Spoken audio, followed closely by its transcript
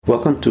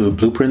Welcome to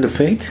Blueprint of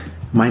Faith.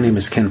 My name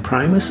is Ken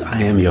Primus.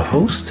 I am your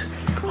host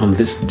on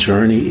this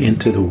journey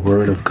into the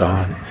Word of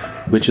God,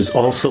 which is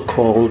also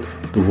called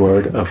the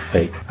Word of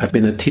Faith. I've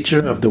been a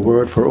teacher of the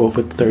Word for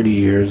over 30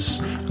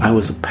 years. I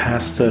was a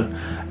pastor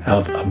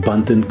of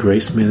Abundant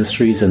Grace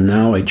Ministries, and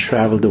now I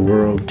travel the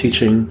world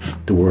teaching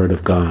the Word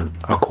of God.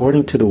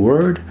 According to the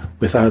Word,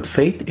 without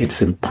faith,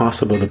 it's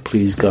impossible to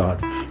please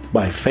God.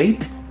 By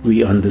faith,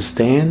 we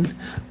understand.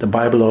 The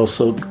Bible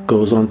also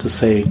goes on to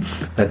say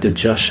that the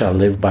just shall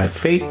live by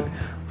faith,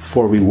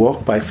 for we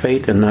walk by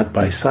faith and not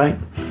by sight.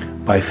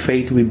 By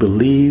faith we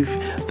believe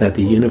that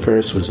the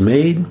universe was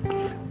made.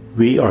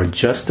 We are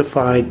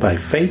justified by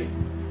faith.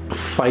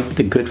 Fight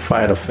the good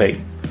fight of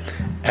faith.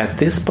 At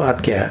this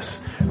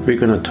podcast, we're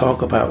going to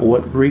talk about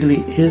what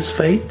really is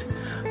faith,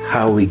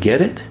 how we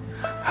get it,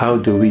 how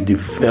do we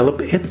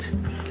develop it,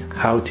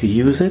 how to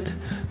use it,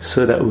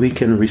 so that we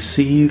can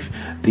receive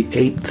the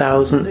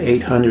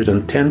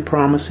 8,810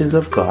 promises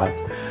of God,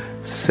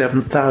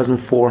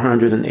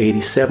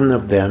 7,487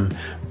 of them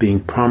being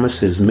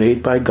promises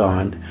made by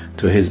God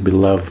to His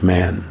beloved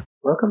man.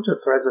 Welcome to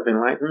Threads of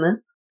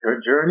Enlightenment,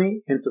 your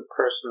journey into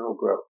personal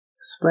growth.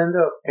 The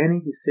splendor of any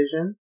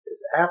decision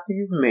is after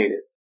you've made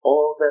it.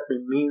 All that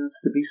remains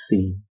to be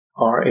seen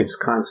are its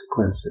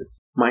consequences.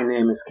 My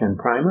name is Ken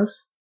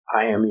Primus.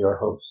 I am your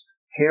host.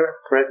 Here at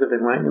Threads of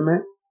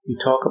Enlightenment, we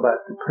talk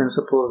about the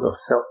principles of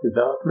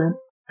self-development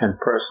and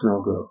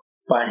personal growth.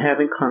 By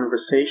having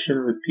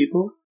conversation with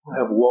people who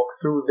have walked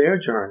through their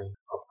journey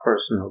of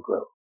personal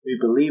growth, we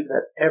believe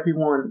that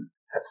everyone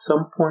at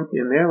some point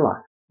in their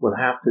life will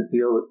have to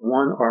deal with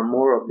one or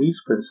more of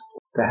these principles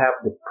to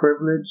have the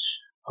privilege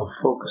of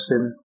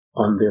focusing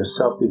on their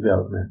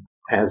self-development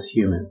as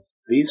humans.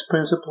 These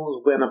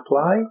principles, when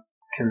applied,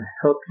 can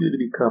help you to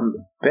become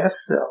the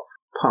best self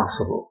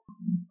possible.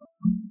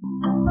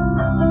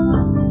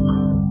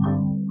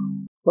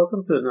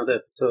 Welcome to another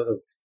episode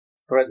of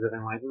Threads of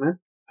Enlightenment.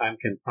 I'm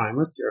Ken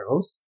Primus, your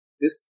host.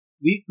 This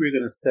week we're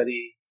going to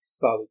study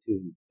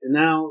solitude. And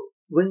now,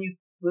 when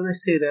I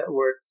say that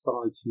word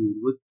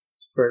solitude, what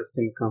first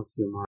thing comes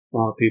to your mind? A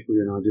lot of people,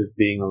 just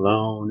being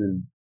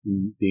alone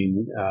and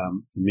being,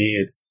 for me,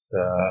 it's,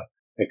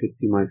 I could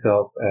see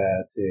myself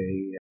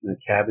in a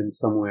cabin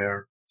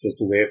somewhere, just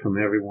away from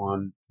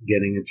everyone,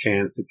 getting a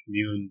chance to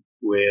commune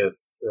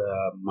with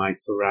my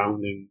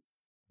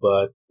surroundings.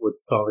 But what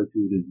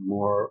solitude is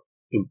more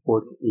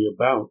importantly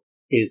about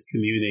is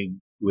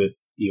communing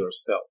with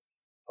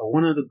yourself.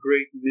 One of the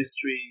great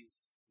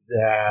mysteries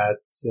that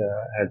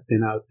has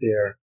been out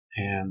there,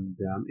 and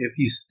if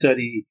you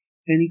study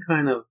any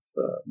kind of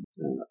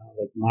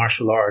like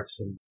martial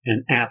arts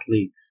and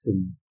athletes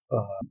and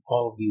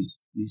all of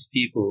these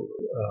people,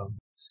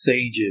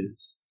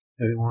 sages,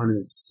 everyone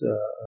is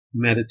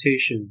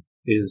meditation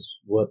is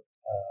what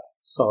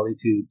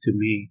solitude to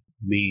me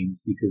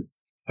means, because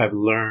I've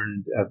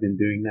been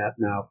doing that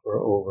now for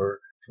over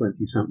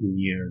 20-something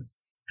years.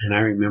 And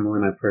I remember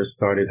when I first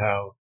started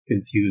how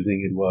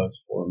confusing it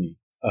was for me.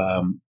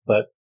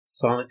 But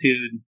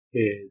solitude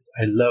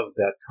I love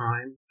that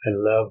time. I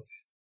love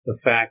the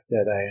fact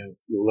that I have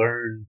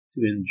learned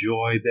to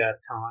enjoy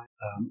that time.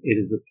 It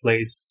is a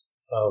place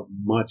of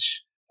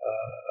much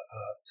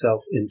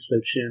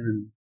self-infliction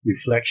and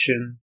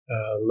reflection,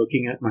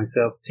 looking at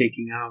myself,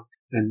 taking out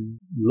and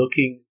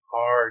looking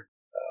hard,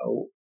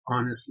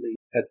 honestly,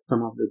 at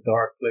some of the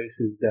dark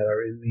places that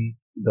are in me,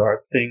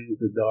 dark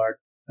things,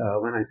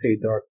 when I say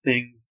dark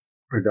things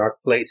or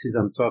dark places,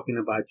 I'm talking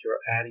about your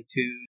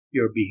attitude,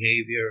 your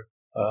behavior,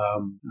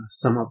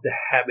 some of the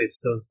habits,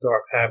 those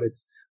dark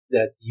habits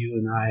that you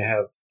and I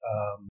have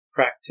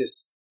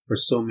practiced for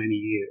so many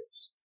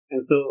years.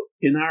 And so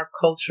in our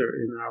culture,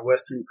 in our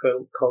Western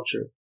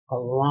culture, a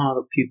lot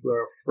of people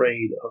are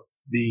afraid of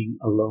being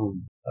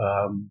alone.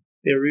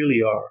 They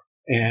really are.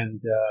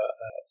 And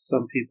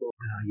some people,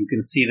 you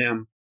can see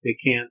them, they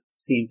can't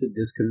seem to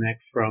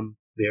disconnect from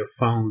their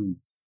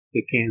phones.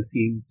 They can't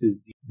seem to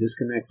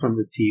disconnect from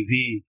the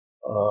TV,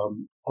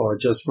 or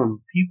just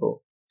from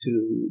people.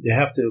 They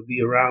have to be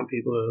around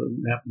people.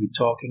 They have to be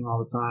talking all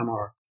the time,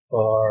 or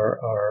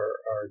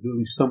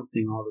doing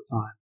something all the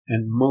time.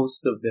 And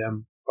most of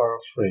them are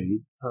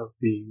afraid of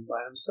being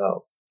by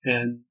themselves.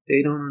 And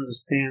they don't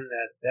understand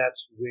that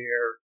that's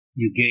where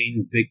you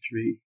gain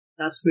victory.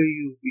 That's where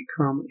you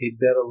become a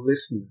better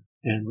listener.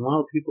 And a lot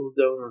of people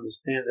don't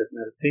understand that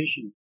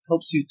meditation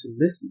helps you to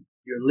listen.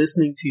 You're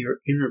listening to your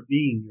inner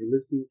being. You're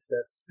listening to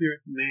that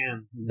spirit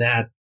man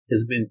that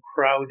has been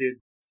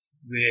crowded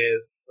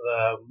with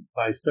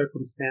by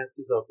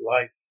circumstances of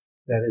life,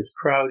 that is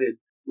crowded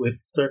with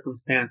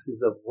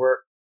circumstances of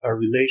work, a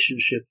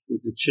relationship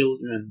with the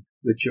children,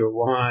 with your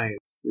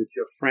wife, with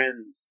your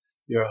friends,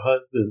 your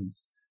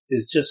husbands,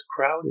 is just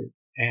crowded.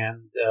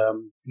 And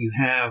you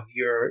have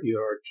your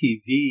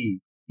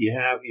TV, you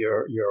have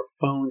your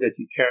phone that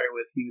you carry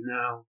with you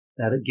now,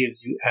 that it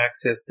gives you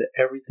access to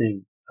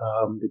everything.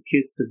 The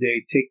kids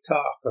today,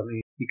 TikTok, I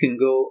mean, you can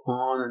go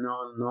on and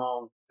on and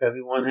on.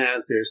 Everyone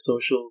has their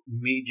social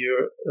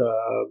media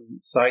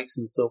sites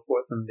and so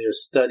forth, and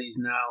there's studies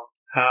now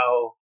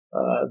how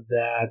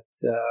that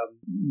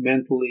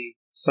mentally,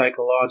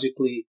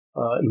 psychologically,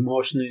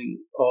 emotionally,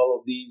 all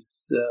of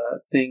these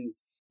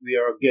things, we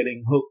are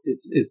getting hooked.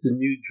 It's the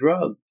new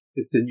drug.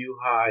 It's the new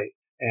high.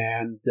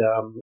 And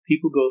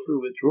people go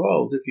through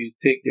withdrawals. If you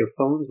take their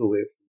phones away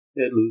from them,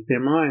 they lose their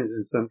minds.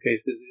 In some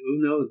cases,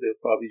 who knows, they'll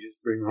probably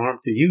just bring harm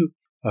to you.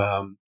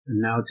 And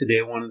now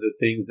today, one of the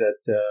things that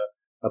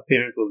a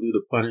parent will do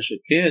to punish a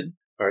kid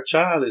or a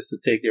child is to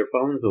take their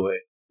phones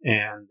away.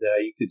 And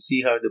you could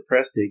see how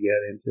depressed they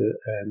get into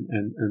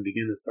and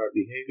begin to start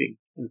behaving.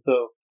 And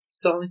so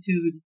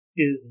solitude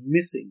is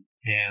missing.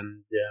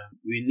 And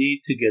we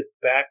need to get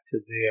back to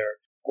there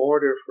in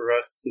order for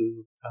us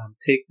to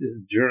take this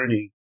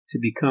journey to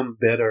become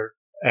better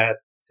at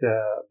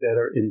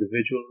better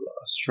individual,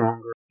 a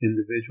stronger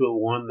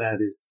individual, one that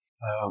is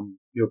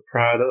you're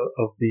proud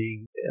of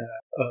being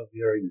of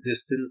your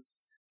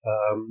existence,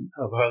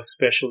 of how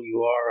special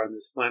you are on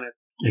this planet.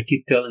 I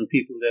keep telling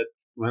people that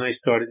when I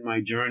started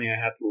my journey,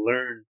 I had to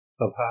learn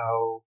of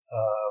how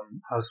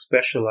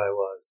special I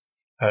was.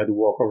 I had to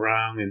walk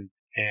around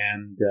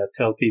and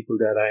tell people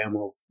that I am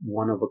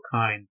one of a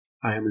kind.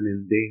 I am an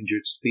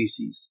endangered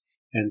species,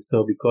 and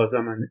so because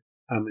I'm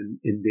an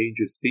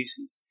endangered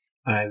species,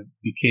 I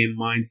became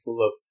mindful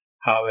of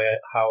how I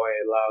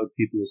allowed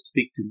people to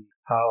speak to me,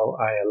 how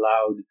I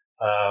allowed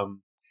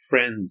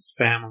friends,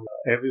 family,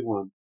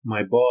 everyone,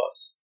 my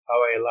boss, how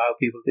I allow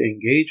people to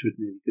engage with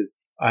me, because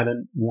I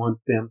don't want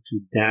them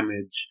to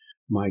damage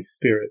my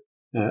spirit.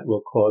 That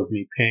will cause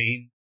me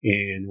pain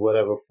in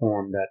whatever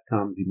form that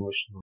comes,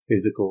 emotional,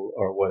 physical,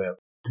 or whatever.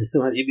 And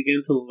so as you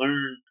begin to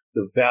learn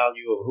the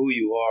value of who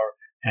you are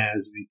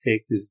as we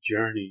take this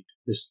journey,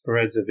 this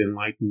threads of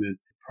enlightenment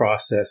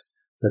process,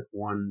 that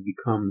one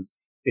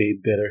becomes a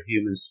better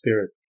human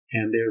spirit.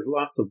 And there's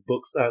lots of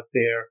books out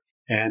there,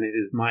 and it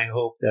is my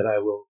hope that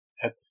I will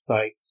at the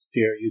site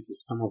steer you to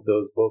some of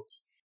those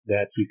books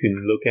that you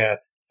can look at,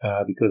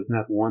 because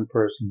not one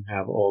person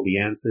have all the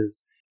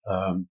answers.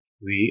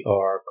 We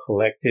are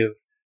collective,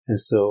 and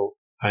so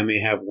I may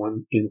have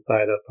one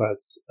insight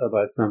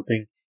about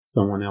something,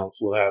 someone else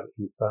will have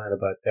insight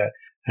about that,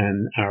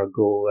 and our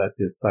goal at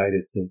this site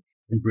is to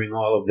bring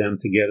all of them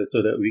together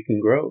so that we can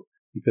grow,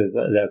 because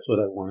that's what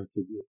I wanted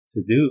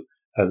to do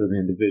as an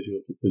individual,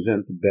 to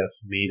present the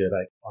best me that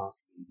I can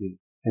possibly do.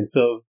 And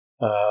so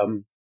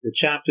the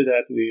chapter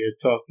that we are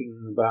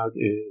talking about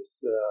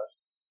is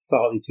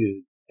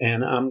Solitude.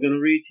 And I'm going to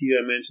read to you,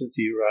 I mentioned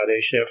to you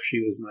Radhe Chef,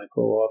 she was my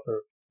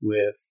co-author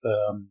with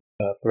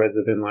Threads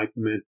of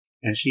Enlightenment,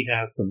 and she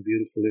has some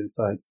beautiful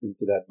insights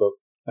into that book.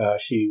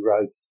 She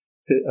writes,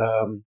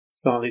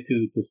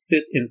 solitude, to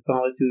sit in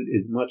solitude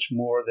is much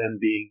more than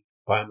being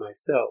by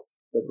myself,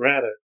 but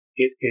rather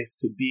it is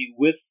to be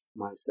with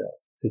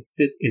myself, to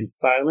sit in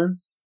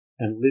silence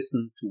and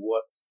listen to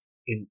what's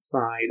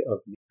inside of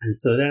me. And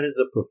so that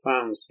is a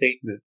profound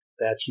statement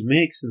that she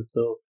makes. And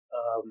so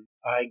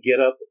I get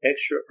up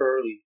extra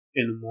early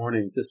in the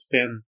morning to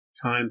spend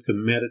time to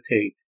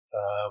meditate,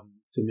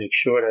 to make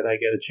sure that I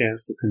get a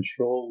chance to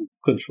control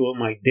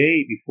my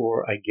day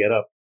before I get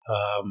up,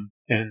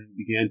 and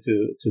begin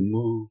to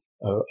move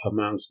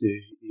amongst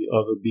the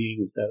other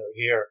beings that are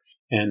here.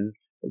 And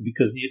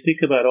because you think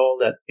about all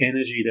that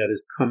energy that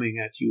is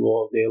coming at you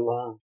all day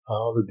long,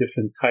 all the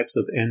different types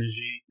of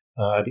energy,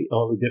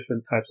 all the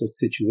different types of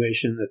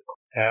situation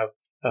that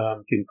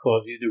can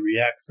cause you to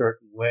react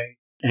certain way.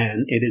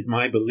 And it is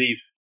my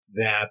belief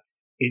that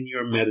in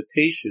your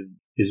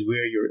meditation is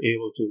where you're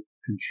able to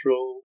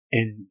control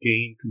and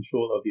gain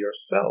control of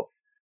yourself,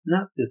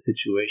 not the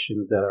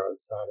situations that are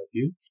outside of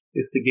you.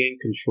 It's to gain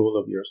control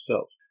of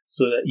yourself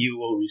so that you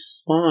will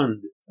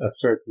respond a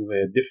certain way,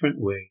 a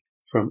different way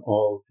from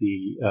all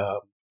the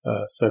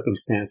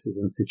circumstances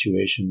and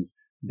situations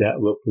that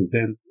will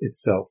present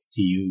itself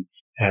to you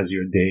as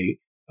your day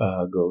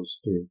goes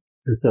through.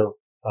 And so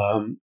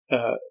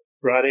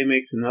Radhe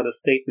makes another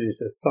statement. He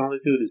says,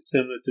 solitude is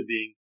similar to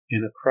being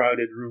in a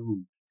crowded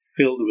room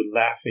filled with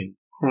laughing,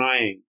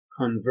 crying,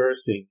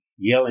 conversing,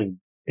 yelling,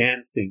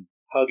 dancing,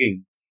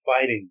 hugging,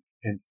 fighting,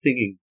 and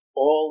singing.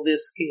 All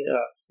this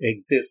chaos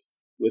exists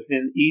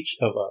within each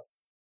of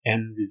us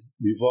and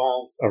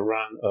revolves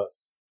around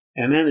us.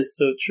 And that is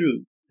so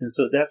true. And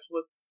so that's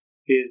what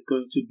is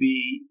going to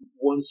be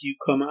once you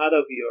come out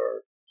of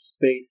your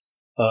space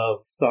of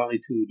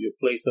solitude, your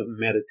place of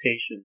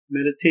meditation.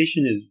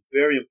 Meditation is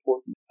very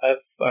important. I've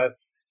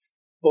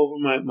over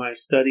my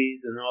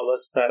studies and all that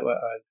stuff,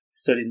 I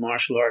studied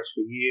martial arts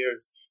for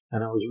years,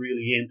 and I was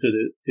really into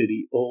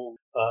the old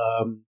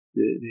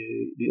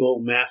the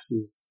old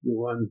masters, the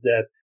ones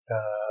that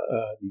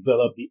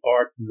developed the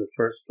art in the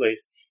first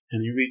place.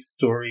 And you read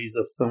stories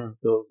of some of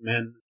those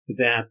men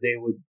that they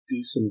would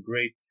do some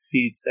great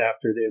feats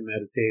after they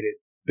meditated,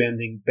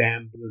 bending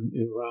bamboo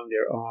around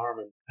their arm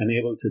and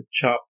able to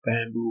chop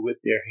bamboo with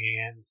their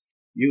hands.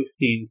 You've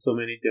seen so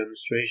many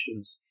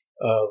demonstrations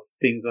of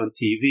things on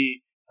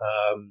TV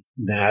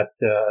that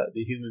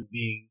the human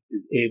being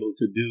is able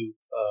to do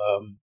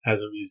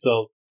as a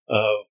result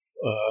of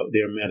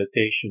their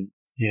meditation.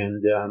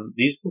 And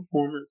these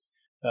performers,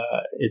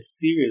 it's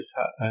serious.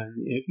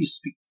 And if you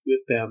speak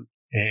with them,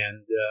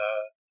 and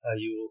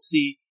you will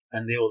see,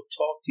 and they will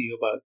talk to you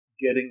about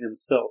getting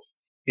themselves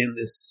in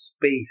this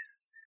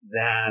space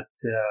that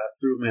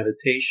through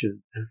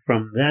meditation, and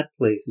from that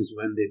place is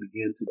when they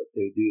begin to what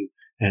they do.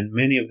 And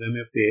many of them,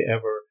 if they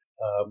ever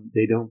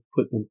they don't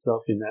put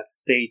themselves in that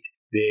state,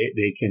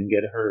 they can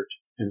get hurt.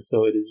 And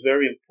so it is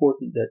very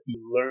important that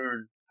you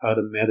learn how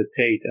to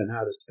meditate and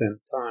how to spend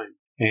time.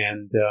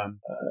 And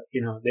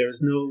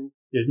there's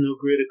no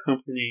greater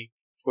company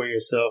for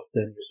yourself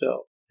than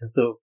yourself. And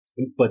so,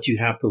 but you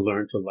have to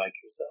learn to like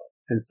yourself.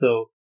 And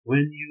so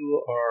when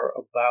you are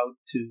about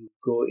to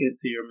go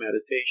into your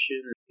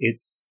meditation,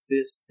 it's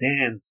this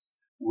dance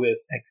with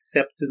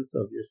acceptance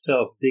of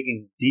yourself,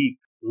 digging deep,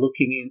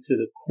 looking into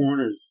the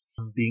corners,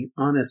 being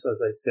honest,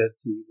 as I said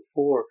to you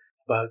before,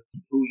 about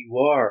who you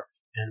are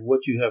and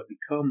what you have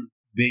become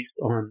based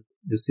on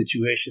the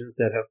situations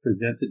that have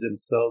presented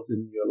themselves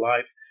in your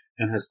life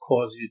and has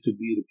caused you to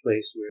be the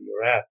place where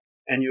you're at.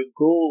 And your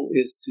goal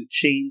is to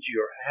change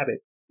your habit,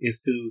 is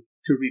to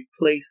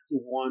replace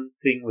one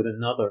thing with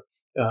another.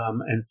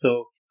 And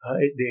so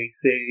they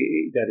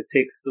say that it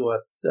takes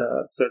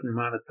a certain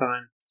amount of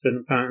time,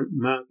 certain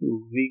amount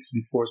of weeks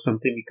before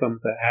something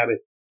becomes a habit.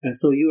 And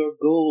so your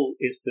goal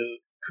is to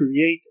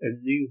create a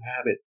new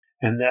habit.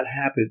 And that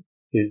habit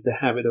is the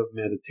habit of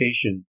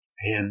meditation.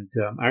 And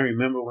I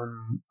remember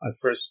when I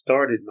first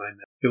started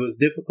it was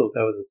difficult.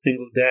 I was a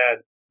single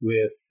dad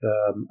with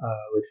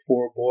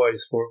 4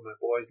 boys, 4 of my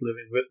boys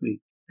living with me.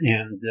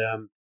 And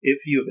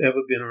if you've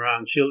ever been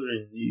around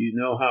children, you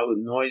know how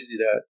noisy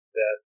that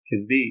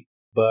can be.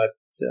 But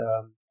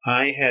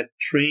I had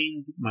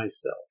trained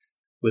myself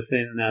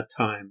within that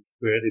time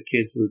where the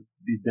kids would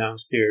be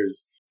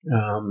downstairs.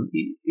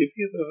 If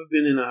you've ever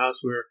been in a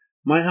house where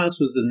my house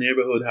was the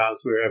neighborhood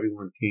house where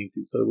everyone came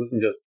to, so it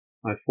wasn't just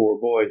my 4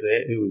 boys,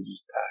 it was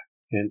just packed.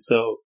 And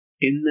so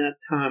in that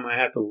time, I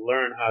had to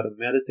learn how to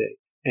meditate.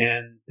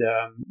 And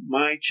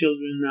my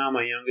children now,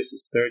 my youngest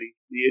is 30,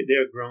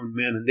 they're grown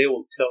men, and they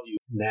will tell you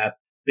that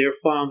their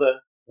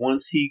father,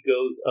 once he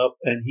goes up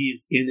and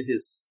he's in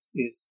his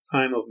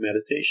time of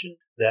meditation,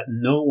 that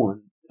no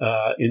one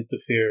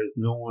interferes,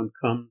 no one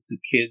comes, the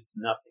kids,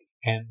 nothing.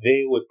 And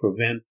they would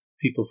prevent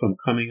people from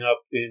coming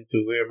up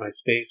into where my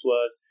space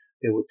was.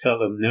 They would tell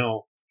them,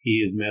 no,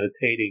 he is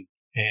meditating.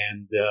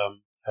 And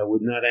I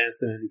would not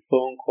answer any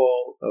phone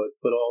calls. I would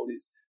put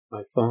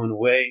my phone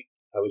away.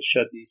 I would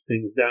shut these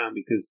things down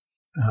because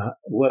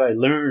what I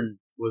learned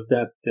was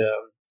that,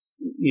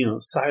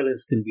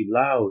 silence can be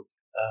loud,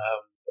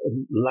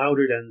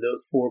 louder than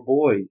those 4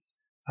 boys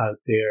out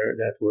there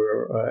that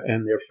were,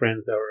 and their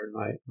friends that were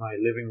in my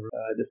living room.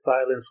 The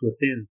silence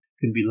within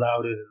can be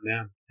louder than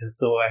them. And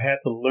so I had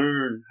to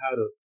learn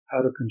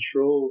how to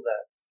control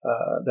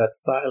that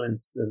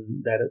silence,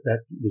 and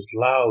that was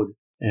loud,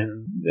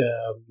 and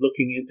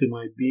looking into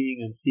my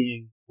being and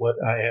seeing what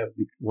I had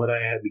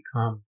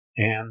become.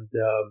 And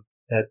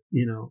that,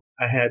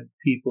 I had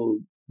people,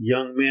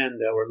 young men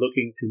that were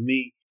looking to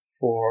me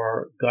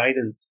for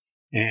guidance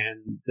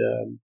and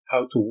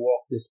how to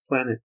walk this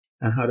planet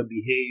and how to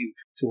behave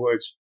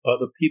towards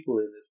other people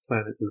in this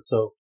planet. And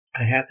so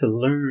I had to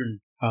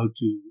learn how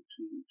to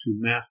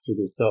master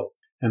the self.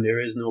 And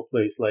there is no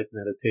place like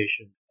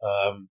meditation.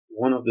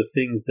 One of the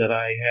things that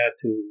I had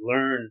to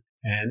learn,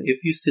 and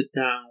if you sit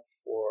down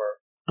for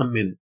a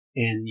minute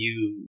and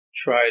you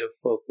try to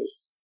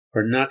focus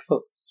or not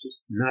focus,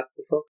 just not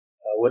to focus,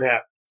 what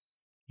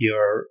happens?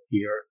 Your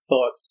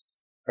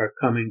thoughts are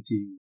coming to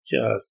you.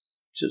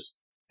 Just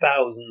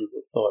thousands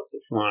of thoughts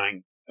are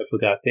flying. I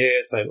forgot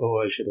this. I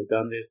should have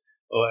done this.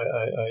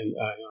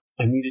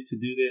 I needed to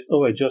do this.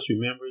 I just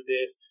remembered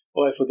this.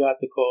 I forgot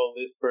to call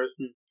this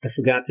person. I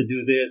forgot to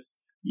do this.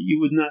 You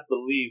would not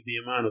believe the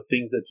amount of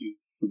things that you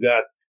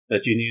forgot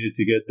that you needed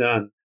to get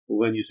done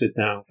when you sit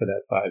down for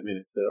that 5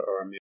 minutes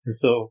or a minute. And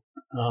so,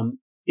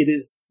 it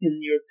is in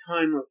your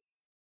time of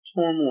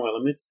turmoil,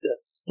 amidst that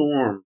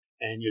storm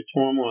and your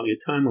turmoil, your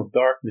time of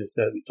darkness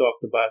that we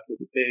talked about with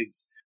the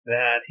pigs,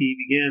 that he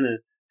began to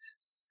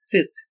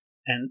sit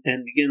and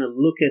began to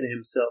look at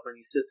himself, and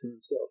he said to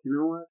himself, you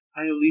know what?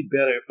 I'll be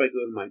better if I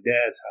go to my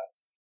dad's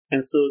house. And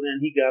so then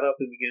he got up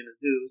and began to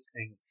do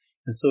things.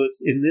 And so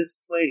it's in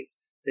this place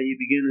that you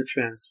begin to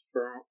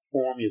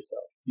transform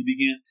yourself. You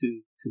begin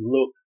to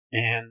look,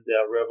 and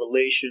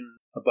revelation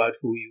about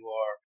who you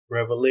are,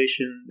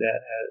 revelation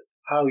that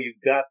how you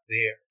got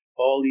there.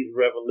 All these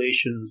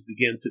revelations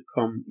begin to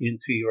come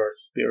into your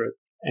spirit,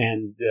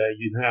 and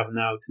you have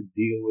now to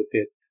deal with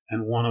it.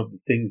 And one of the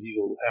things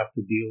you will have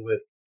to deal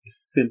with is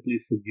simply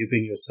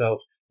forgiving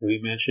yourself. And we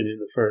mentioned in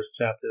the first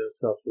chapter of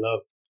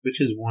self-love,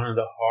 which is one of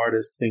the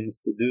hardest things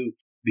to do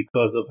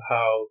because of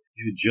how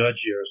you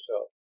judge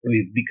yourself.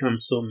 We've become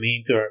so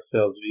mean to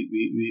ourselves.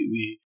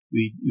 We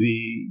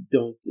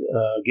don't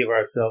give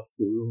ourselves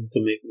the room to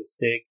make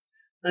mistakes,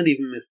 not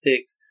even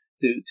mistakes,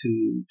 to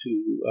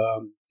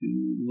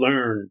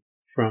learn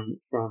from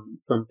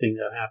something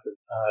that happened.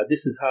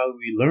 This is how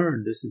we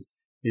learn. This is,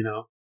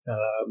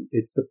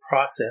 it's the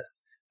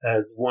process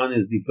as one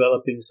is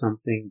developing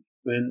something.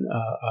 When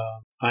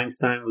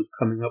Einstein was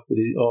coming up with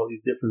all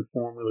these different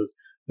formulas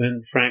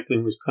when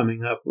Franklin was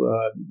coming up,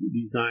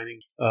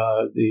 designing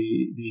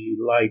the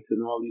light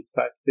and all these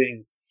type of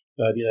things,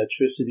 the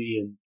electricity,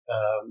 and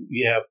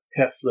you have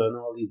Tesla and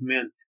all these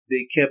men.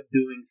 They kept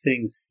doing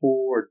things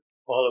forward.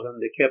 All of them,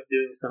 they kept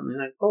doing something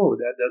like, oh,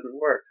 that doesn't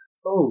work.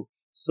 Oh,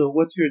 so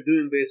what you're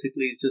doing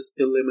basically is just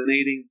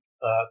eliminating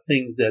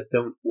things that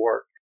don't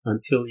work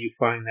until you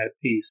find that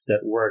piece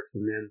that works,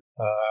 and then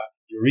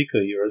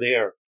eureka, you're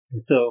there.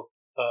 And so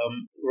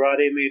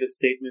Rade made a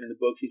statement in the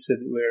book. He said,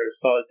 where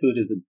solitude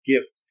is a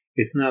gift,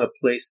 it's not a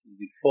place to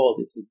default,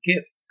 it's a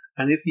gift.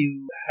 And if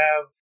you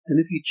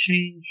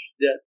change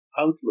that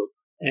outlook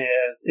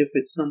as if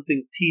it's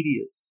something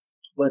tedious,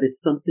 but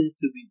it's something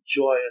to be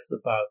joyous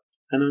about,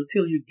 and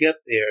until you get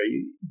there,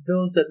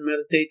 those that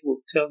meditate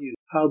will tell you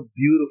how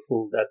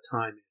beautiful that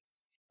time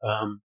is.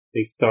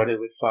 They started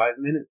with 5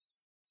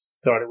 minutes,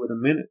 started with a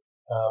minute.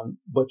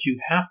 But you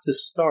have to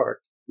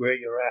start where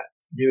you're at.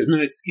 There's no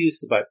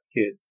excuse about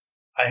kids.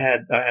 I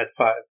had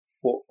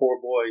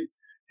four boys,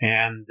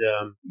 and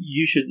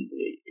you should,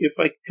 if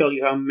I tell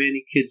you how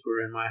many kids were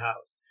in my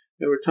house,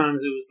 there were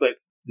times it was like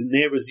the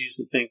neighbors used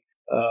to think,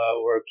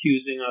 were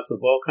accusing us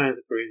of all kinds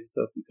of crazy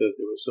stuff because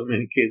there were so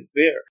many kids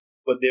there.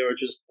 But they were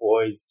just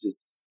boys,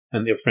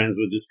 and their friends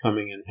were just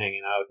coming and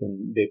hanging out,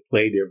 and they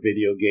played their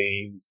video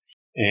games,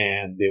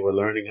 and they were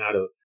learning how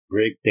to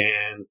break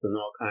dance and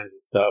all kinds of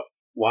stuff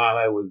while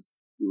I was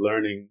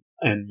learning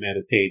and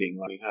meditating,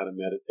 learning how to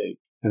meditate.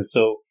 And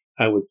so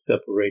I would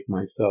separate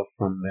myself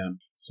from them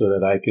so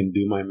that I can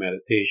do my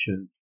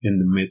meditation in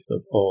the midst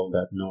of all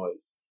that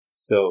noise.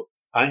 So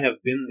I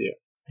have been there.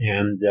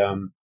 And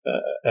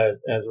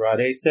as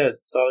Rade said,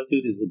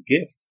 solitude is a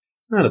gift.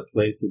 It's not a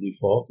place to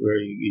default where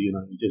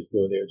you just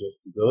go there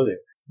just to go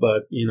there.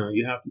 But,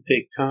 you have to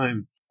take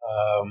time,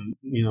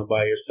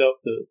 by yourself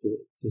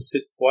to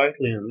sit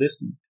quietly and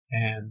listen.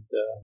 And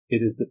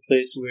it is the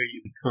place where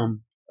you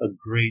become a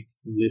great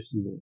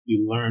listener.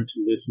 You learn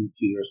to listen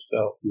to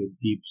yourself, your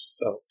deep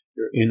self,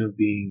 your inner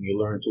being. You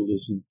learn to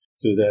listen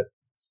to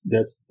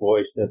that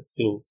voice, that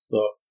still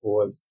soft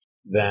voice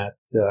that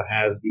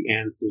has the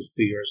answers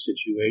to your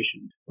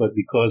situation. But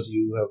because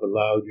you have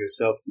allowed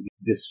yourself to be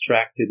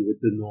distracted with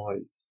the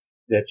noise,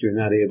 that you're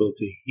not able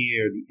to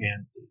hear the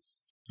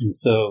answers. And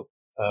so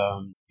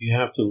you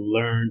have to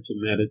learn to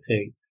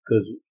meditate,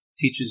 because it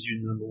teaches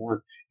you, number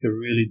one, it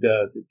really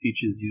does. It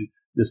teaches you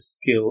the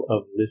skill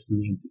of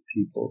listening to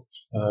people,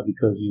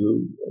 because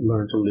you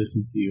learn to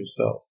listen to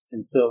yourself.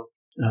 And so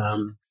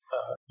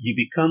you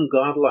become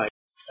godlike,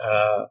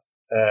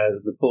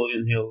 as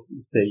Napoleon Hill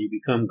would say, you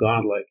become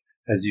godlike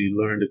as you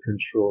learn to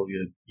control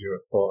your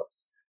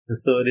thoughts. And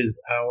so it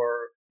is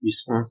our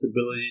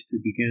responsibility to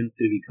begin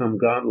to become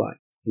godlike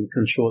and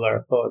control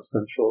our thoughts,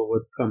 control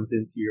what comes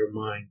into your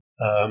mind.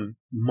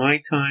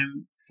 My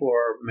time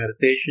for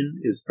meditation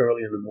is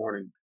early in the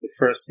morning, the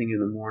first thing in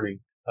the morning.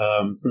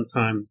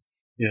 Sometimes,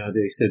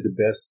 they said the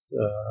best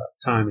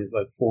time is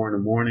like 4 in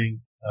the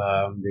morning.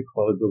 They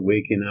call it the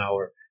waking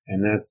hour,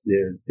 and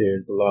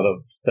there's a lot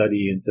of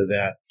study into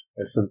that.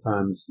 Or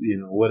sometimes,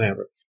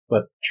 whatever.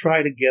 But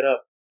try to get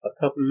up a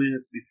couple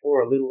minutes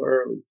before, a little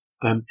early.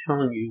 I'm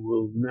telling you,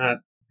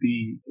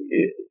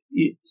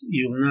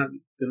 you're not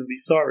going to be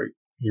sorry.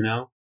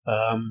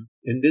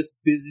 In this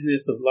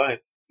busyness of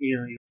life,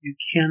 you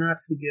cannot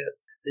forget,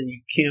 and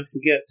you can't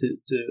forget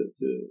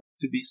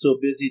to be so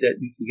busy that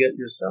you forget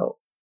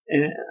yourself.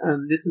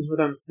 And this is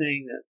what I'm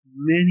saying, that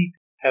many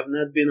have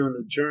not been on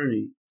the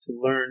journey to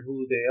learn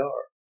who they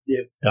are.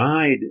 They've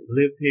died,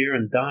 lived here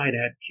and died,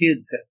 had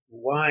kids, had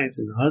wives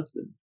and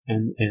husbands,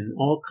 and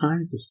all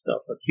kinds of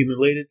stuff,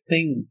 accumulated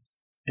things,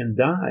 and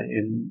die,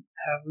 and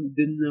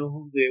didn't know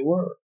who they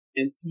were.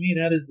 And to me,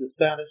 that is the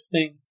saddest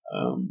thing.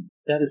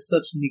 That is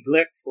such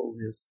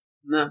neglectfulness,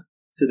 not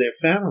to their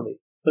family,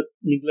 but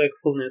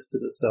neglectfulness to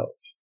the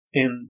self.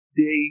 And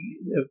they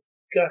have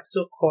got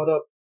so caught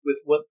up with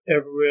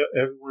whatever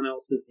everyone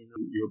else is.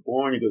 You're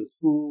born, you go to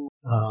school,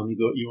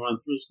 you run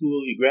through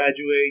school, you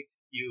graduate,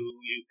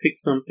 you pick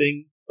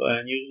something,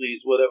 and usually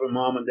it's whatever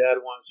mom and dad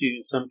wants you.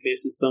 In some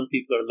cases, some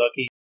people are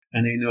lucky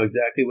and they know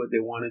exactly what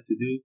they wanted to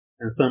do,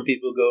 and some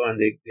people go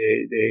and they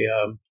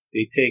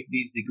take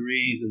these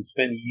degrees and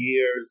spend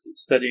years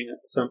studying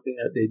something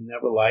that they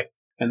never liked,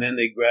 and then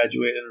they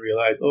graduate and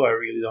realize, oh, I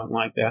really don't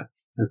like that.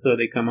 And so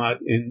they come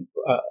out in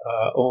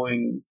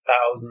owing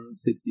 $1,000,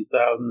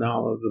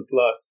 $60,000 and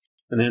plus,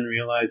 and then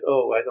realize,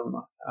 oh, I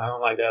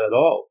don't like that at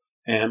all.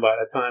 And by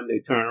the time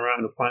they turn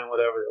around to find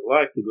whatever they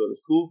like to go to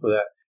school for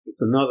that,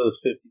 it's another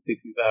 $50,000,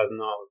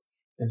 $60,000.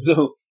 And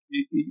so,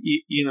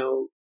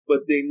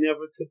 but they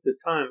never took the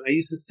time. I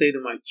used to say to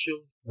my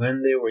children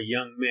when they were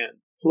young men,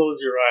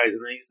 close your eyes,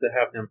 and I used to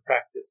have them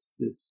practice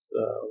this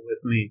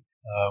with me.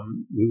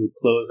 We would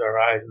close our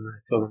eyes, and I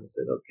told them, I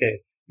said,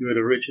 okay, you're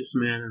the richest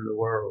man in the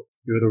world.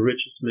 You're the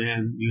richest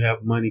man. You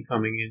have money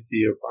coming into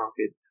your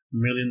pocket,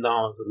 $1 million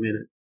a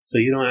minute. So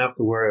you don't have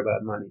to worry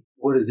about money.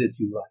 What is it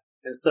you like?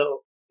 And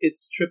so it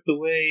stripped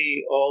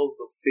away all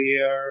the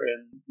fear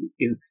and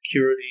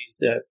insecurities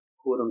that,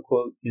 quote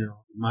unquote,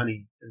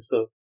 money. And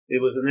so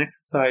it was an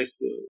exercise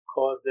to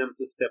cause them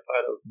to step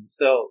out of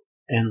themselves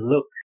and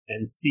look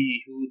and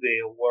see who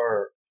they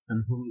were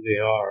and who they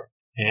are.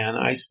 And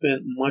I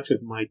spent much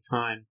of my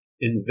time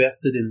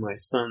invested in my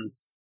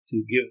sons to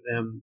give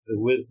them the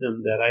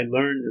wisdom that I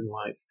learned in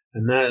life.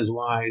 And that is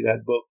why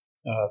that book,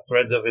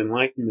 Threads of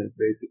Enlightenment,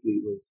 basically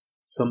was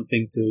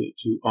something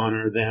to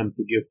honor them,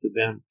 to give to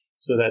them,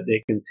 so that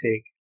they can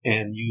take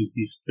and use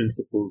these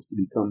principles to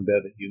become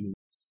better human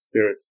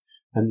spirits.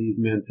 And these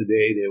men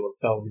today, they will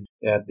tell me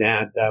that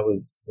that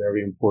was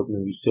very important,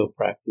 and we still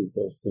practice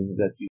those things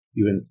that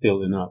you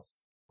instill in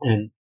us.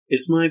 And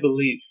it's my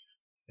belief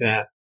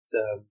that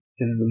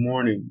in the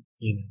morning,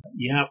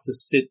 you have to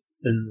sit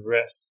and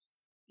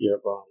rest your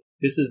body.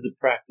 This is the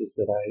practice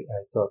that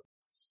I taught.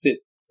 Sit,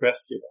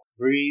 rest your body,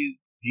 breathe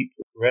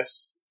deeply,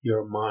 rest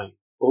your mind,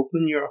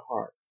 open your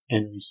heart,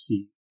 and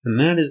receive. And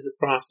that is the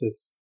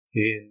process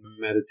in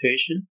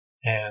meditation.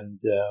 And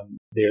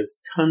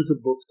there's tons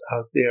of books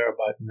out there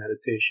about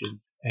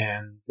meditation.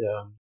 And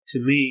to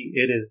me,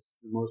 it is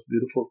the most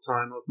beautiful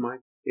time of my.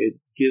 It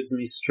gives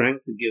me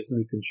strength. It gives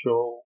me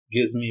control.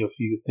 Gives me a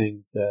few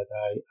things that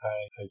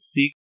I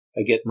seek.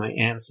 I get my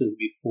answers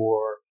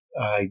before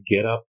I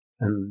get up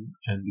and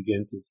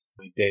begin to start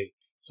my day.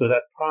 So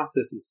that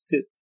process is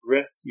sit,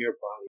 rest your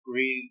body,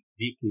 breathe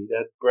deeply.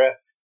 That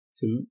breath,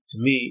 to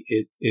me,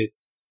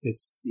 it's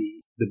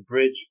the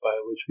bridge by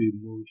which we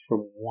move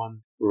from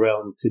one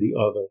realm to the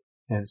other.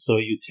 And so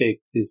you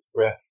take this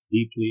breath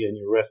deeply and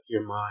you rest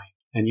your mind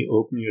and you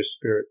open your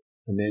spirit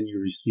and then you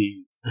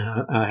receive.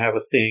 I have a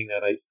saying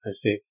that I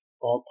say,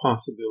 all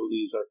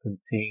possibilities are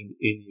contained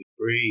in you.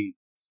 Breathe,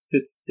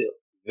 sit still,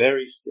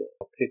 very still,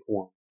 pick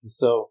one. And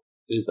so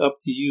it is up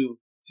to you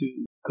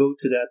to go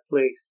to that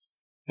place.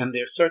 And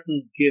there are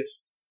certain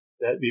gifts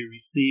that we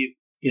receive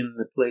in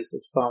the place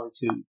of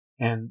solitude.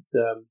 And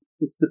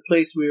it's the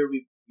place where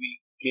we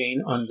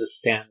gain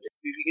understanding.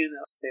 We begin to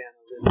understand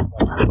a little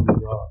about who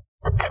we are.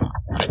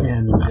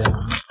 And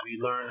we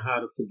learn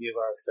how to forgive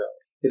ourselves.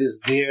 It is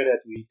there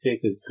that we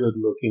take a good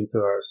look into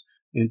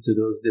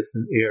those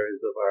different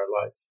areas of our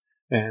life.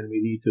 And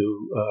we need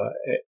to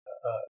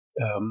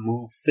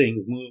move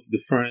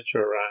the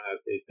furniture around,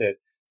 as they said,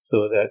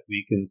 so that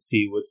we can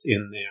see what's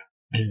in there.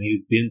 And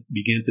we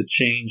begin to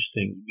change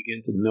things,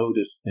 begin to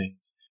notice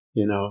things.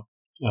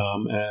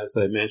 As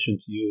I mentioned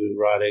to you,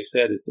 Rade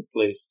said, it's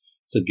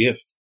a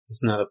gift.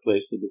 It's not a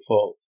place to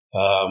default.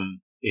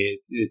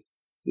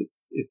 It's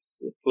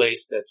a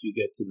place that you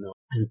get to know.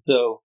 And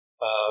so,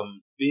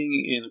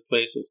 being in a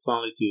place of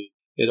solitude,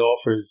 it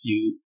offers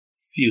you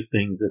few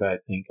things that I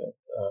think of.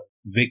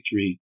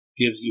 Victory,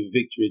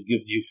 it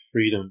gives you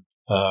freedom.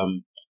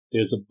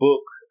 There's a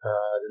book,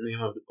 the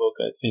name of the book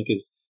I think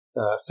is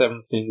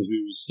 7 Things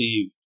We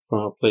Receive from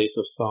a Place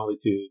of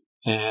Solitude.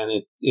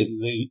 And it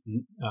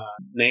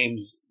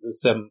names the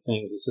 7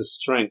 things. It says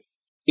strength,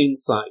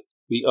 insight.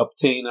 We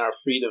obtain our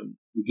freedom.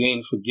 We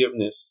gain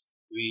forgiveness.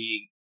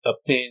 We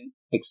obtain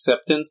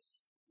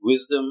acceptance,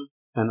 wisdom,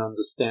 and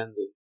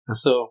understanding. And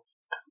so,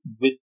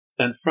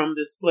 from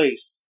this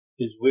place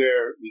is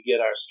where we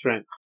get our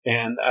strength.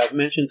 And I've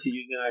mentioned to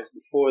you guys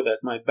before that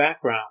my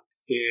background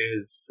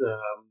is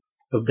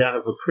of that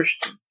of a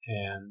Christian.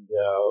 And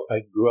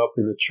I grew up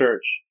in the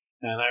church.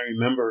 And I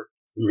remember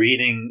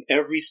reading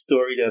every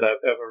story that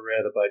I've ever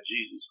read about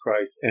Jesus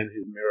Christ and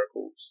his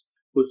miracles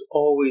was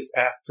always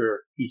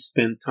after he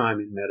spent time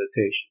in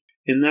meditation.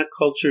 In that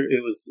culture,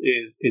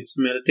 it's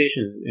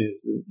meditation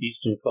is an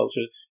Eastern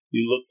culture.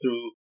 You look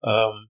through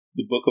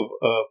the book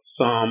of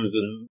Psalms,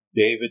 and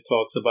David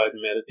talks about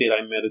meditate.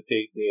 I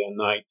meditate day and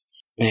night.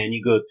 And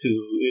you go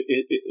to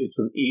it's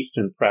an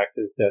Eastern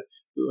practice that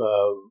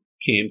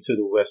came to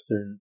the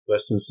Western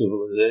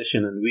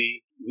civilization, and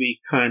we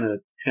kind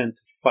of tend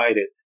to fight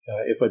it.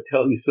 If I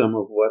tell you some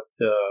of what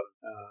the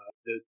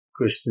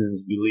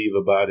Christians believe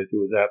about it, it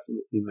was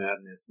absolutely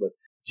madness. But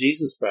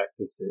Jesus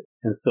practiced it,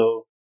 and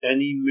so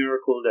any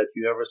miracle that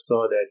you ever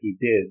saw that he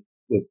did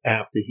was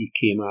after he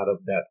came out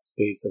of that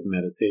space of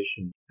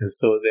meditation. And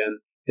so then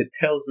it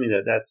tells me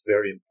that that's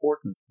very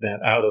important,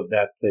 that out of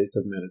that place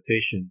of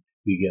meditation,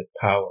 we get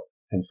power.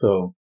 And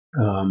so,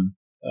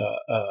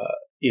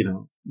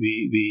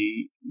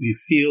 we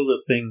feel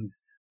the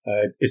things,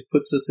 it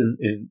puts us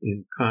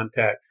in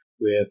contact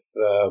with,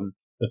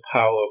 the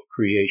power of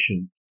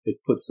creation. It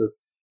puts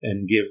us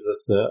and gives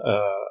us a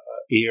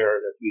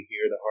ear that we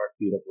hear the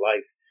heartbeat of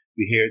life.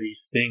 We hear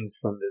these things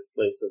from this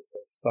place of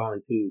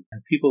solitude.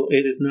 And people,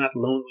 it is not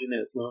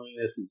loneliness.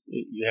 Loneliness is,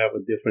 you have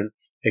a different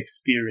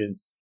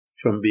experience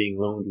from being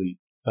lonely.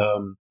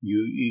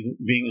 You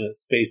being in a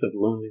space of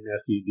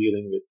loneliness, you're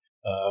dealing with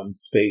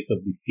space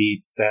of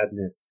defeat,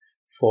 sadness,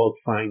 fault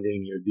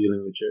finding. You're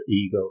dealing with your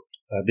ego.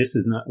 This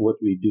is not what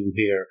we do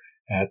here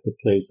at the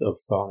place of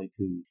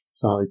solitude.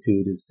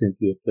 Solitude is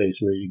simply a place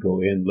where you go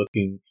in,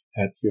 looking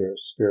at your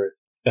spirit,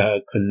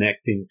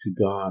 connecting to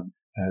God,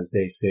 as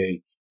they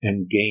say,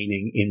 and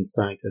gaining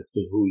insight as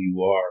to who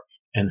you are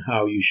and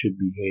how you should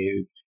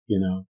behave.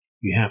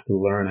 You have to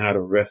learn how to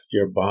rest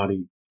your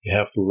body. You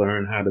have to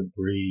learn how to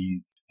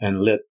breathe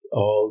and let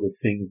all the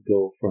things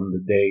go from the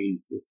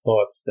days, the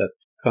thoughts that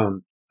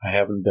come. I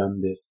haven't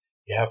done this.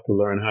 You have to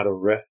learn how to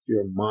rest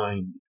your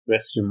mind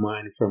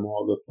from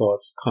all the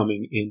thoughts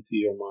coming into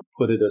your mind.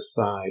 Put it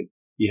aside.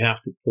 You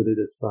have to put it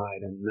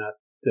aside and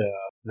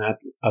not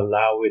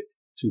allow it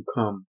to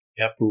come.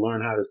 You have to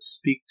learn how to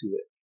speak to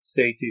it.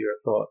 Say to your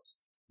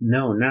thoughts,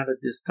 no, not at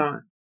this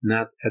time.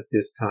 Not at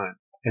this time.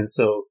 And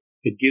so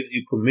it gives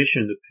you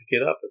permission to pick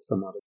it up at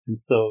some other. And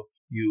so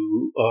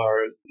you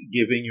are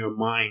giving your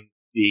mind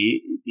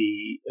the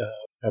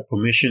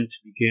permission to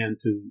begin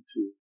to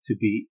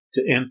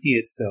empty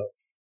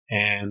itself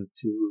and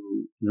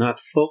to not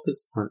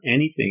focus on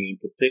anything in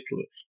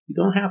particular. You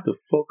don't have to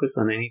focus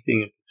on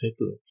anything in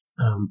particular.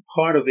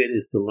 Part of it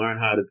is to learn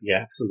how to be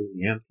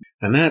absolutely empty.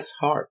 And that's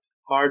hard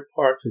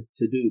part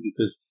to do,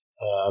 because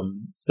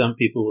some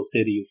people will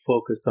say to you,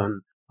 focus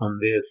on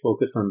this,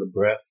 focus on the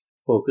breath,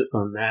 focus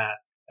on that.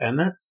 And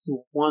that's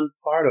one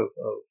part of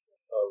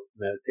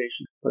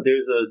meditation. But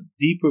there's a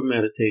deeper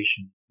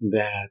meditation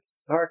that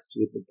starts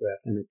with the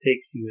breath, and it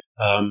takes you,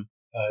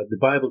 the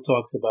Bible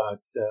talks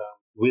about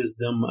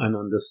wisdom and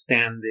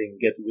understanding,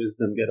 get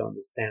wisdom, get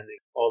understanding,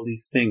 all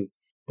these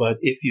things. But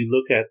if you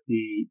look at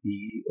the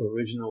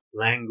original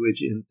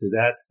language into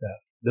that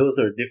stuff, those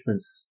are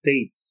different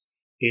states.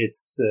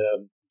 It's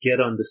get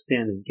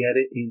understanding, get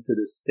it into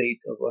the state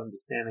of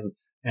understanding.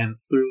 And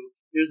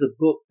there's a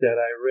book that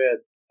I read,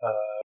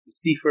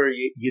 Sefer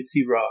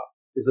Yetzirah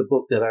is a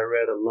book that I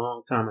read a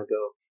long time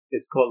ago.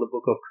 It's called the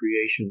Book of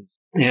Creations.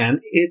 And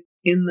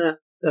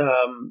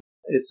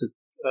it's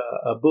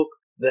a book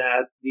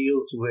that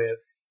deals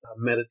with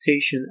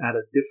meditation at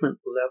a different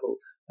level,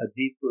 a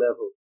deep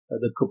level.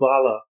 The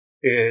Kabbalah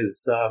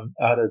is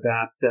out of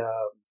that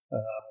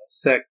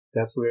sect.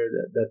 That's where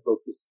that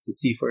book is, the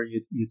Sefer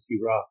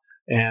Yetzirah.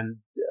 And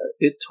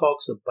it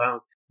talks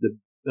about the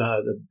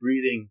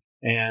breathing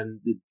and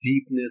the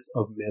deepness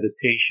of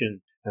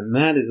meditation. And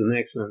that is an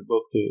excellent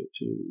book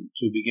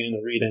to begin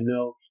to read. I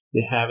know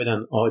they have it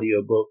on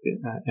audiobook.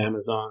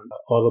 Amazon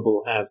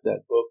Audible has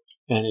that book,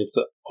 and it's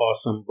an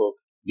awesome book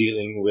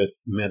dealing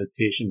with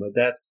meditation. But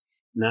that's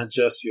not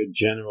just your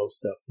general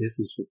stuff. This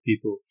is for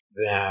people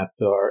that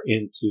are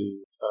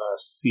into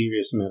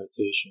serious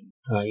meditation.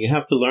 You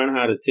have to learn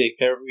how to take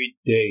every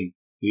day.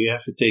 You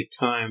have to take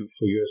time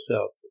for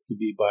yourself, to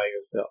be by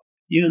yourself.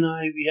 You and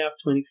I, we have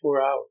 24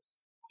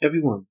 hours.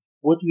 Everyone.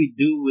 What do we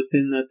do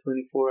within that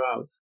 24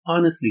 hours?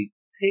 Honestly,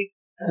 take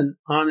an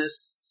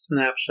honest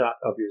snapshot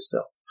of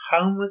yourself.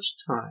 How much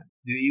time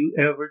do you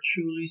ever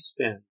truly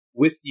spend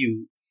with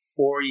you,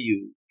 for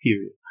you,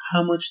 period?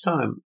 How much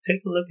time?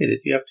 Take a look at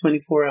it. You have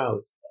 24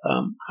 hours.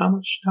 How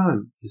much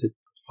time? Is it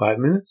 5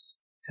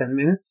 minutes? 10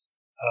 minutes?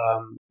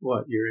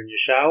 You're in your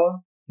shower?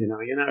 You're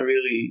not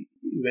really,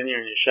 when you're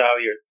in your shower,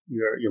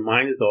 your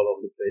mind is all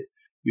over the place.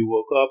 You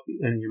woke up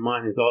and your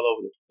mind is all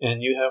over it.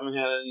 And you haven't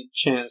had any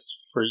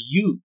chance for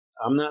you.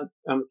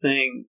 I'm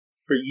saying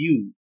for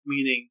you,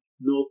 meaning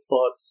no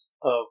thoughts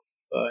of,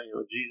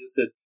 Jesus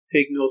said,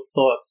 take no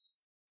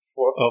thoughts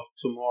of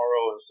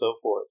tomorrow and so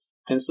forth.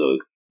 And so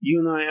you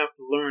and I have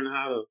to learn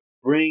how to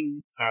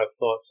bring our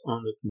thoughts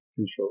under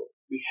control.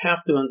 We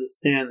have to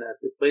understand that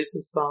the place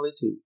of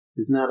solitude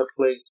is not a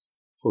place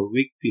for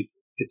weak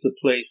people. It's a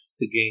place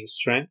to gain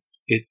strength.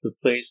 It's a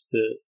place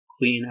to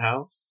clean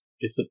house.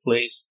 It's a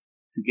place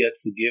to get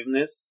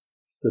forgiveness.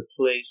 It's a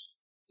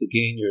place to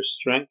gain your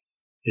strength.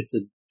 It's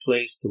a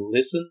place to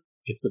listen.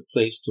 It's a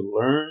place to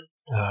learn.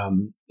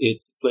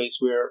 It's a place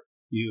where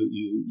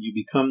you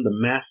become the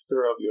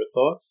master of your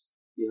thoughts.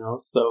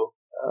 So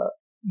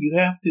you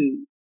have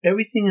to.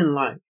 Everything in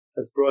life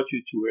has brought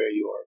you to where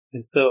you are,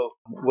 and so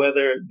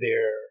whether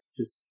they're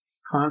just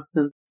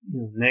constant,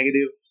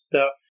 negative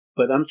stuff,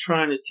 but I'm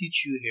trying to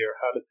teach you here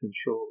how to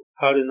control,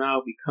 how to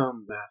now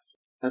become master.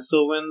 And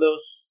so when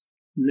those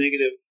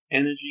negative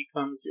energy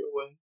comes your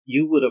way,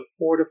 you would have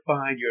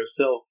fortified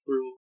yourself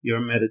through your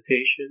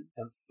meditation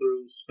and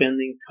through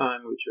spending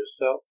time with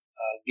yourself,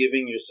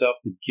 giving yourself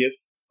the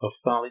gift of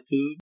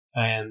solitude,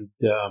 and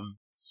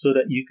so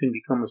that you can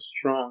become a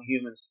strong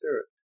human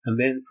spirit. And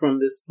then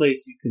from this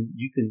place,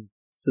 you can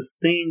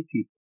sustain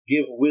people,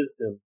 give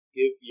wisdom,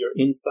 give your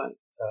insight.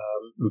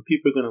 And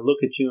people are going to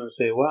look at you and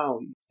say, wow,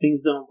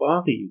 things don't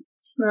bother you.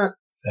 It's not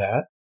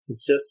that.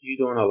 It's just you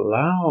don't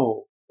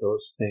allow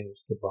those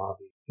things to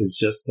bother you. It's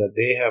just that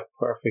they have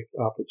perfect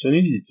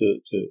opportunity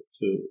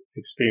to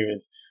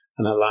experience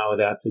and allow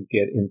that to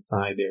get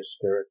inside their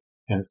spirit.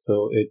 And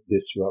so it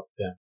disrupts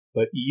them.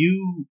 But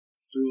you,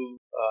 through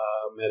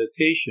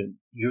meditation,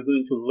 you're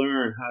going to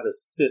learn how to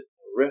sit,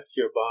 rest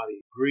your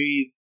body,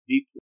 breathe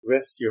deeply,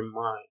 rest your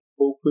mind,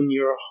 open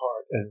your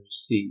heart and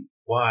receive.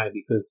 Why?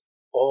 Because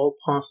all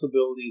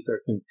possibilities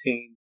are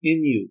contained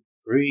in you.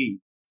 Breathe,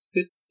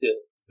 sit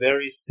still,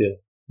 very still.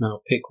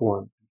 Now pick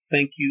one.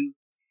 Thank you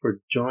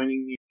for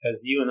joining me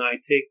as you and I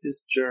take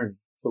this journey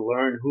to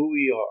learn who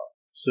we are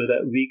so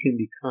that we can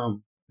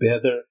become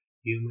better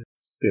human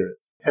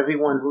spirits.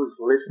 Everyone who's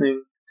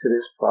listening to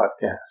this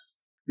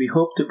podcast, we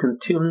hope to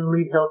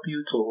continually help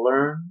you to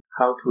learn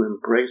how to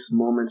embrace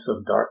moments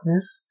of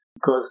darkness,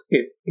 because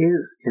it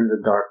is in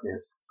the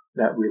darkness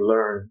that we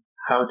learn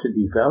how to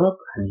develop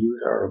and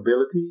use our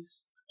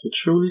abilities to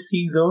truly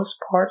see those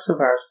parts of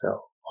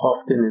ourselves,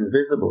 often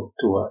invisible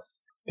to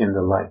us, in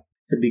the light.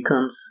 It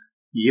becomes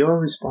your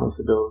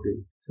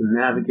responsibility to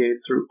navigate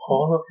through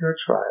all of your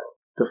trials,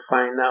 to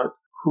find out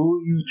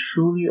who you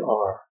truly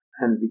are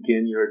and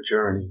begin your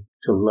journey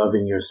to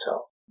loving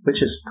yourself,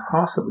 which is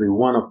possibly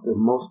one of the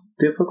most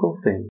difficult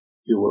things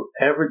you will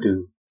ever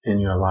do in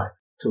your life.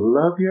 To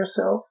love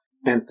yourself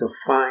and to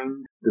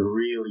find the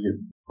real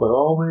you. But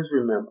always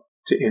remember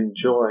to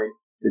enjoy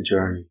the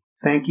journey.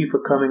 Thank you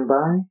for coming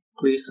by.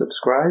 Please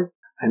subscribe.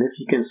 And if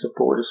you can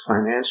support us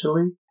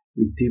financially,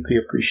 we deeply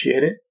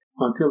appreciate it.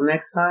 Until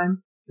next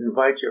time,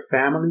 invite your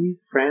family,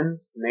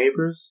 friends,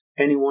 neighbors,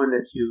 anyone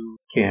that you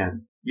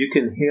can. You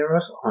can hear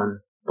us on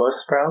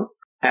Buzzsprout,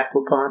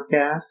 Apple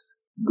Podcasts,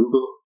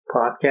 Google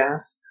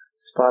Podcasts,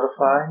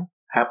 Spotify,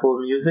 Apple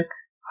Music,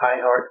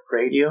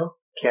 iHeartRadio,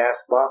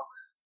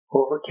 Castbox,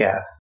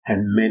 Overcast,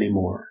 and many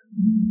more.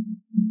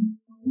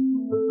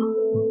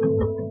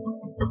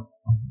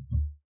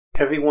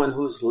 Everyone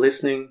who's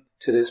listening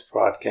to this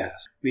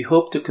broadcast, we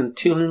hope to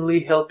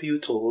continually help you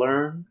to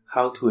learn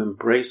how to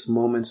embrace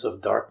moments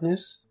of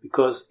darkness,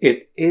 because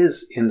it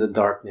is in the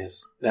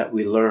darkness that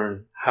we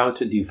learn how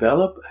to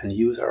develop and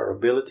use our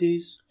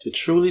abilities to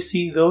truly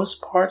see those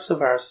parts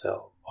of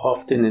ourselves,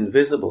 often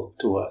invisible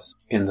to us,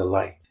 in the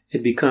light.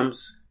 It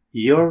becomes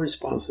your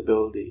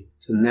responsibility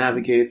to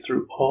navigate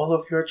through all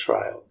of your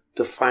trials,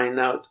 to find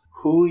out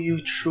who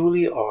you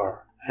truly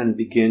are and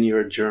begin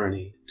your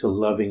journey to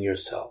loving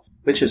yourself,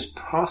 which is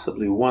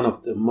possibly one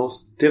of the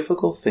most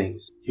difficult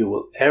things you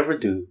will ever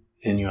do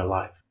in your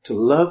life. To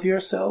love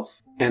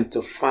yourself and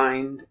to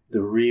find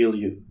the real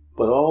you.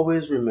 But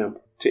always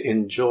remember to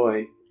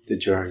enjoy the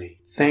journey.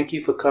 Thank you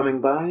for coming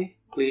by.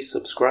 Please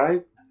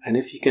subscribe. And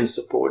if you can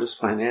support us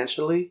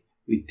financially,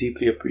 we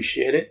deeply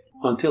appreciate it.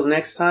 Until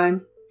next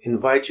time,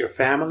 invite your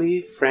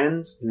family,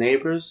 friends,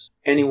 neighbors,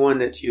 anyone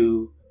that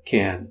you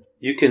can.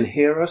 You can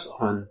hear us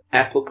on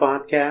Apple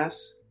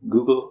Podcasts,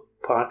 Google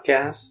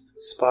Podcasts,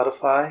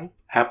 Spotify,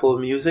 Apple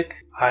Music,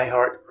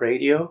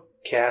 iHeartRadio,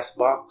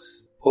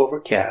 Castbox,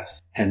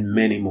 Overcast, and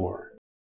many more.